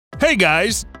Hey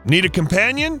guys, need a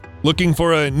companion? Looking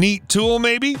for a neat tool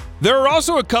maybe? There are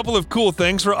also a couple of cool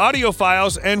things for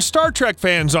audiophiles and Star Trek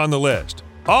fans on the list.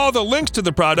 All the links to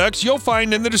the products you'll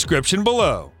find in the description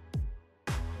below.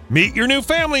 Meet your new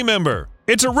family member.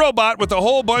 It's a robot with a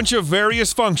whole bunch of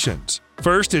various functions.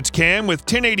 First, its cam with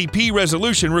 1080p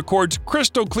resolution records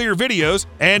crystal clear videos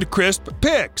and crisp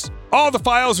pics. All the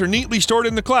files are neatly stored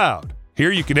in the cloud.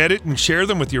 Here you can edit and share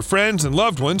them with your friends and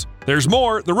loved ones. There's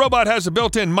more. The robot has a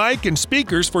built-in mic and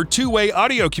speakers for two-way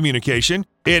audio communication.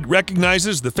 It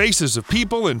recognizes the faces of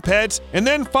people and pets and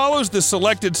then follows the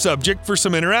selected subject for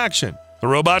some interaction. The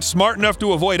robot's smart enough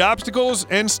to avoid obstacles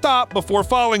and stop before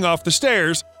falling off the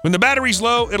stairs. When the battery's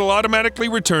low, it'll automatically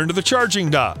return to the charging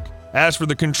dock. As for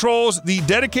the controls, the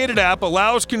dedicated app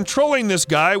allows controlling this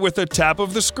guy with a tap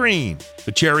of the screen.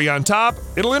 The cherry on top,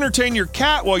 it'll entertain your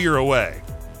cat while you're away.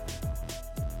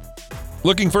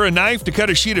 Looking for a knife to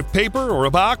cut a sheet of paper or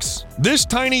a box? This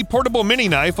tiny portable mini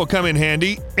knife will come in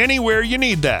handy anywhere you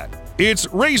need that. It's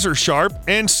razor sharp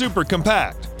and super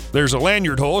compact. There's a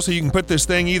lanyard hole so you can put this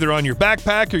thing either on your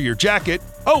backpack or your jacket.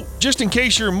 Oh, just in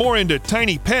case you're more into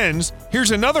tiny pens, here's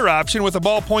another option with a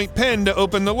ballpoint pen to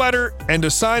open the letter and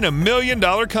to sign a $1 million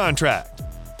contract.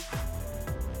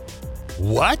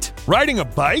 What? Riding a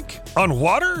bike? On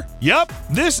water? Yup,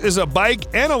 this is a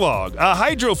bike analog, a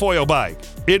hydrofoil bike.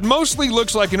 It mostly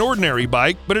looks like an ordinary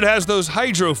bike, but it has those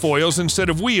hydrofoils instead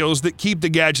of wheels that keep the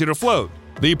gadget afloat.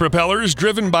 The propeller is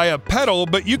driven by a pedal,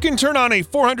 but you can turn on a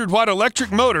 400-watt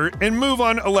electric motor and move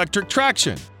on electric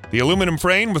traction. The aluminum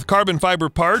frame with carbon fiber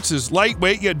parts is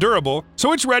lightweight yet durable,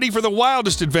 so it's ready for the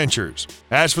wildest adventures.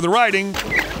 As for the riding,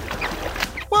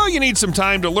 well, you need some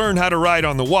time to learn how to ride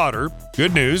on the water.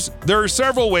 Good news, there are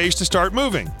several ways to start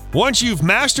moving. Once you've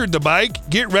mastered the bike,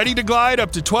 get ready to glide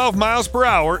up to 12 miles per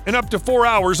hour and up to 4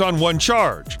 hours on one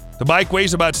charge. The bike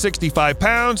weighs about 65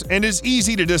 pounds and is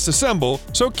easy to disassemble,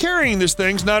 so carrying this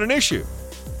thing's not an issue.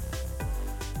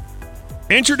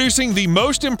 Introducing the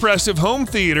most impressive home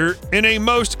theater in a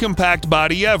most compact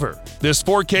body ever. This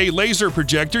 4K laser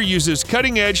projector uses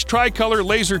cutting-edge tricolor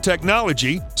laser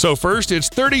technology. So first, its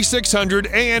 3600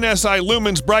 ANSI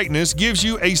lumens brightness gives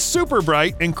you a super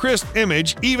bright and crisp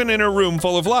image even in a room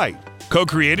full of light.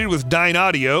 Co-created with Dyne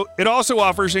Audio, it also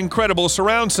offers incredible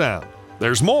surround sound.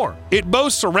 There's more. It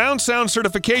boasts surround sound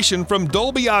certification from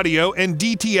Dolby Audio and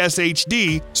DTS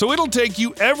HD, so it'll take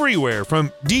you everywhere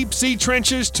from deep-sea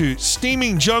trenches to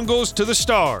steaming jungles to the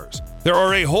stars. There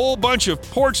are a whole bunch of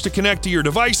ports to connect to your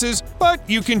devices, but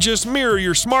you can just mirror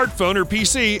your smartphone or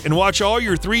PC and watch all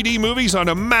your 3D movies on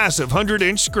a massive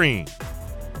 100-inch screen.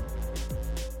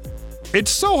 It's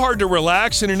so hard to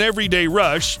relax in an everyday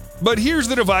rush, but here's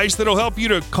the device that'll help you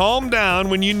to calm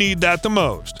down when you need that the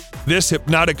most. This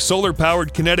hypnotic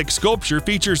solar-powered kinetic sculpture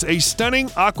features a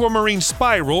stunning aquamarine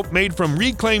spiral made from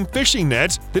reclaimed fishing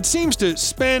nets that seems to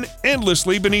spin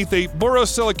endlessly beneath a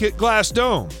borosilicate glass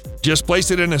dome. Just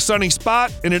place it in a sunny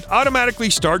spot and it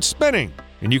automatically starts spinning.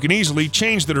 And you can easily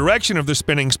change the direction of the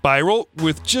spinning spiral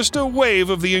with just a wave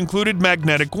of the included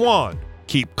magnetic wand.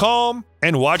 Keep calm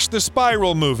and watch the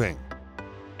spiral moving.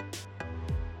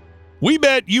 We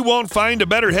bet you won't find a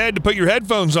better head to put your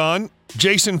headphones on.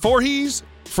 Jason Voorhees?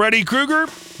 Freddy Krueger?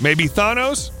 Maybe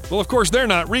Thanos? Well, of course, they're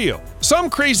not real. Some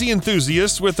crazy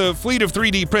enthusiasts with a fleet of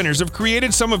 3D printers have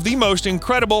created some of the most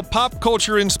incredible pop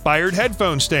culture-inspired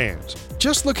headphone stands.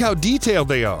 Just look how detailed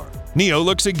they are. Neo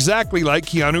looks exactly like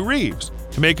Keanu Reeves.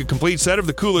 To make a complete set of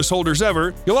the coolest holders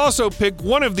ever, you'll also pick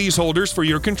one of these holders for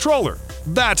your controller.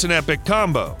 That's an epic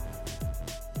combo.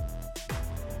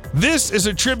 This is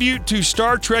a tribute to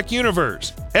Star Trek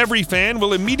universe. Every fan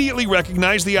will immediately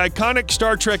recognize the iconic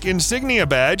Star Trek insignia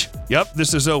badge. Yep,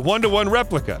 this is a one-to-one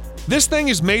replica. This thing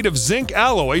is made of zinc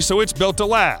alloy, so it's built to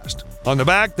last. On the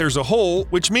back, there's a hole,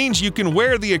 which means you can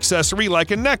wear the accessory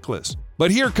like a necklace.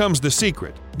 But here comes the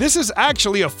secret. This is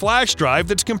actually a flash drive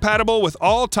that's compatible with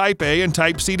all Type A and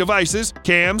Type C devices,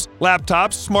 cams,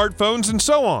 laptops, smartphones, and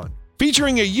so on.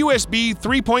 Featuring a USB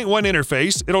 3.1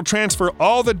 interface, it'll transfer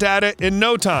all the data in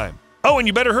no time. Oh, and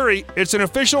you better hurry, it's an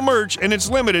official merch and it's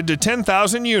limited to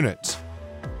 10,000 units.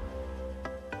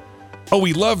 Oh,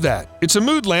 we love that. It's a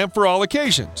mood lamp for all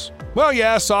occasions. Well,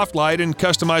 yeah, soft light and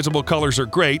customizable colors are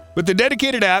great, but the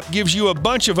dedicated app gives you a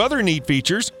bunch of other neat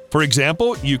features. For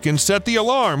example, you can set the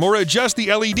alarm or adjust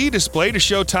the LED display to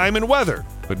show time and weather.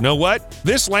 But know what?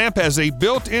 This lamp has a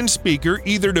built-in speaker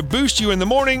either to boost you in the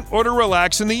morning or to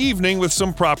relax in the evening with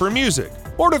some proper music.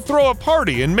 Or to throw a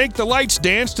party and make the lights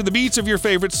dance to the beats of your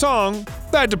favorite song.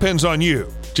 That depends on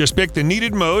you. Just pick the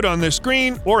needed mode on the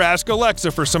screen or ask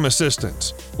Alexa for some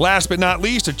assistance. Last but not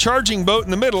least, a charging boat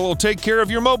in the middle will take care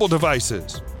of your mobile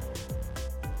devices.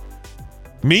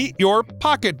 Meet your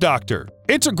Pocket Doctor.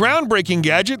 It's a groundbreaking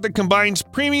gadget that combines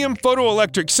premium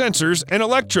photoelectric sensors and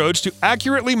electrodes to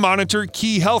accurately monitor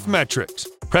key health metrics.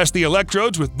 Press the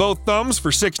electrodes with both thumbs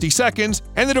for 60 seconds,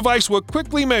 and the device will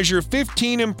quickly measure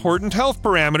 15 important health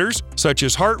parameters, such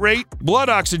as heart rate, blood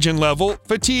oxygen level,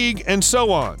 fatigue, and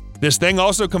so on. This thing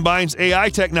also combines AI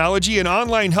technology and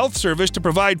online health service to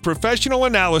provide professional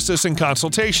analysis and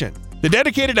consultation. The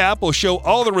dedicated app will show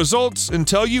all the results and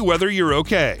tell you whether you're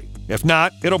okay. If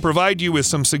not, it'll provide you with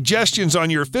some suggestions on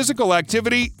your physical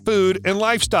activity, food, and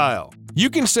lifestyle. You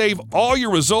can save all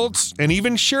your results and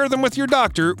even share them with your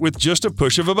doctor with just a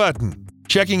push of a button.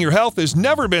 Checking your health has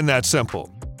never been that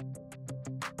simple.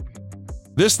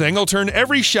 This thing will turn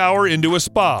every shower into a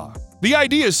spa. The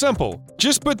idea is simple.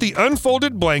 Just put the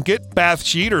unfolded blanket, bath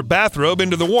sheet, or bathrobe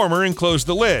into the warmer and close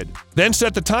the lid. Then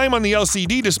set the time on the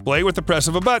LCD display with the press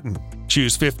of a button.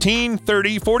 Choose 15,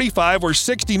 30, 45, or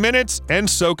 60 minutes and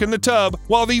soak in the tub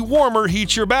while the warmer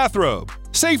heats your bathrobe.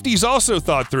 Safety's also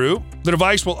thought through. The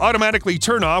device will automatically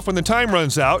turn off when the time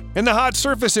runs out, and the hot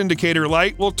surface indicator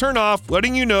light will turn off,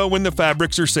 letting you know when the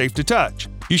fabrics are safe to touch.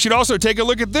 You should also take a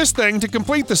look at this thing to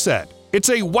complete the set. It's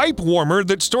a wipe warmer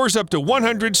that stores up to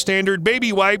 100 standard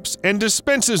baby wipes and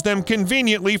dispenses them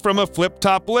conveniently from a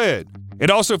flip-top lid. It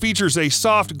also features a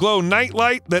soft glow night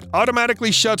light that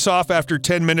automatically shuts off after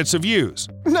 10 minutes of use.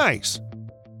 Nice!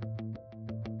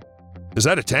 Is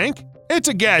that a tank? It's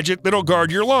a gadget that'll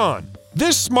guard your lawn.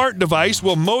 This smart device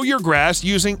will mow your grass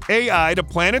using AI to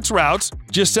plan its routes.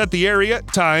 Just set the area,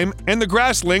 time, and the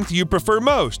grass length you prefer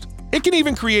most. It can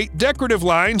even create decorative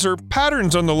lines or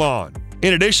patterns on the lawn.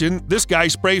 In addition, this guy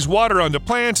sprays water onto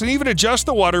plants and even adjusts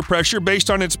the water pressure based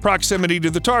on its proximity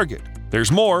to the target.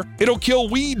 There's more, it'll kill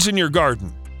weeds in your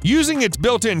garden. Using its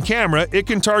built-in camera, it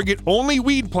can target only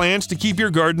weed plants to keep your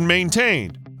garden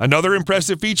maintained. Another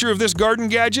impressive feature of this garden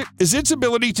gadget is its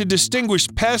ability to distinguish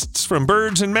pests from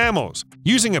birds and mammals.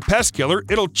 Using a pest killer,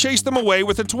 it'll chase them away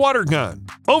with its water gun.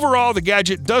 Overall, the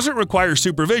gadget doesn't require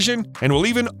supervision and will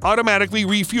even automatically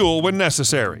refuel when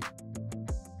necessary.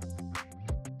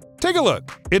 Take a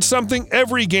look. It's something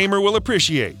every gamer will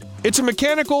appreciate. It's a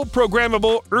mechanical,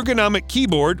 programmable, ergonomic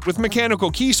keyboard with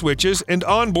mechanical key switches and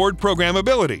onboard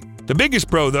programmability. The biggest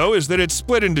pro, though, is that it's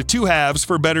split into two halves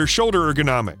for better shoulder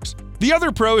ergonomics. The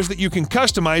other pro is that you can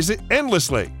customize it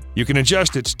endlessly. You can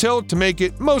adjust its tilt to make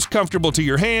it most comfortable to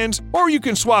your hands, or you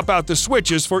can swap out the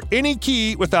switches for any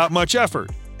key without much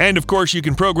effort. And of course, you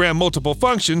can program multiple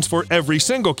functions for every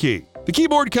single key. The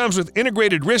keyboard comes with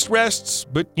integrated wrist rests,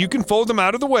 but you can fold them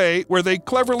out of the way where they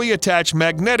cleverly attach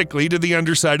magnetically to the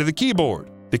underside of the keyboard.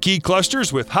 The key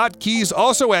clusters with hotkeys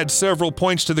also add several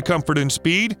points to the comfort and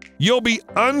speed. You'll be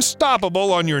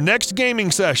unstoppable on your next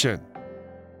gaming session.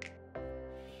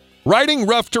 Riding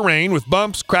rough terrain with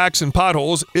bumps, cracks, and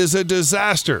potholes is a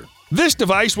disaster. This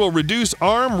device will reduce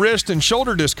arm, wrist, and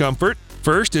shoulder discomfort.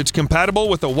 First, it's compatible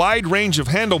with a wide range of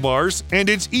handlebars, and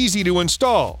it's easy to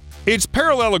install. Its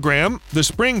parallelogram, the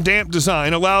spring-damp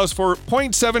design, allows for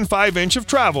 0.75 inch of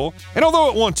travel, and although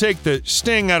it won't take the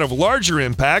sting out of larger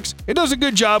impacts, it does a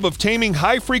good job of taming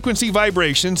high-frequency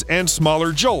vibrations and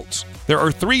smaller jolts. There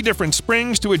are 3 different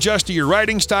springs to adjust to your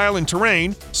riding style and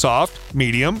terrain: soft,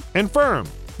 medium, and firm.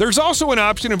 There's also an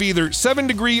option of either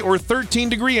 7-degree or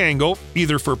 13-degree angle,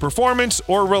 either for performance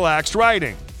or relaxed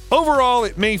riding. Overall,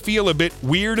 it may feel a bit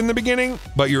weird in the beginning,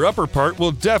 but your upper part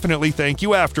will definitely thank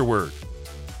you afterward.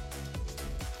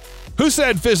 Who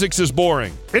said physics is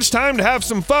boring? It's time to have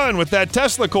some fun with that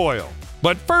Tesla coil.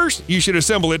 But first, you should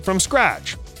assemble it from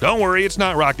scratch. Don't worry, it's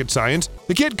not rocket science.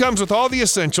 The kit comes with all the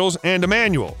essentials and a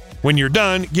manual. When you're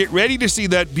done, get ready to see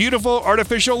that beautiful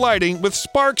artificial lighting with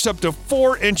sparks up to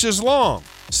 4 inches long.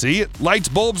 See, it lights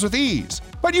bulbs with ease.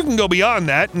 But you can go beyond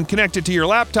that and connect it to your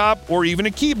laptop or even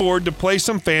a keyboard to play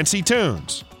some fancy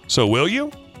tunes. So will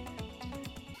you?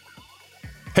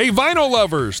 Hey vinyl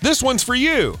lovers, this one's for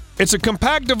you. It's a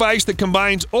compact device that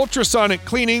combines ultrasonic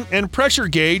cleaning and pressure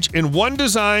gauge in one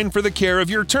design for the care of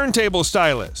your turntable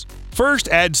stylus. First,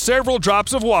 add several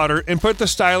drops of water and put the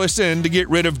stylus in to get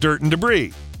rid of dirt and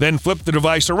debris. Then flip the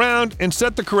device around and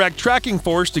set the correct tracking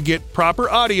force to get proper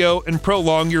audio and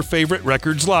prolong your favorite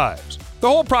record's lives. The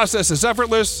whole process is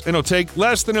effortless and it'll take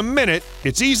less than a minute.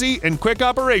 It's easy and quick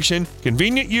operation,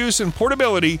 convenient use and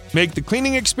portability make the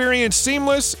cleaning experience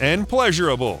seamless and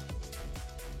pleasurable.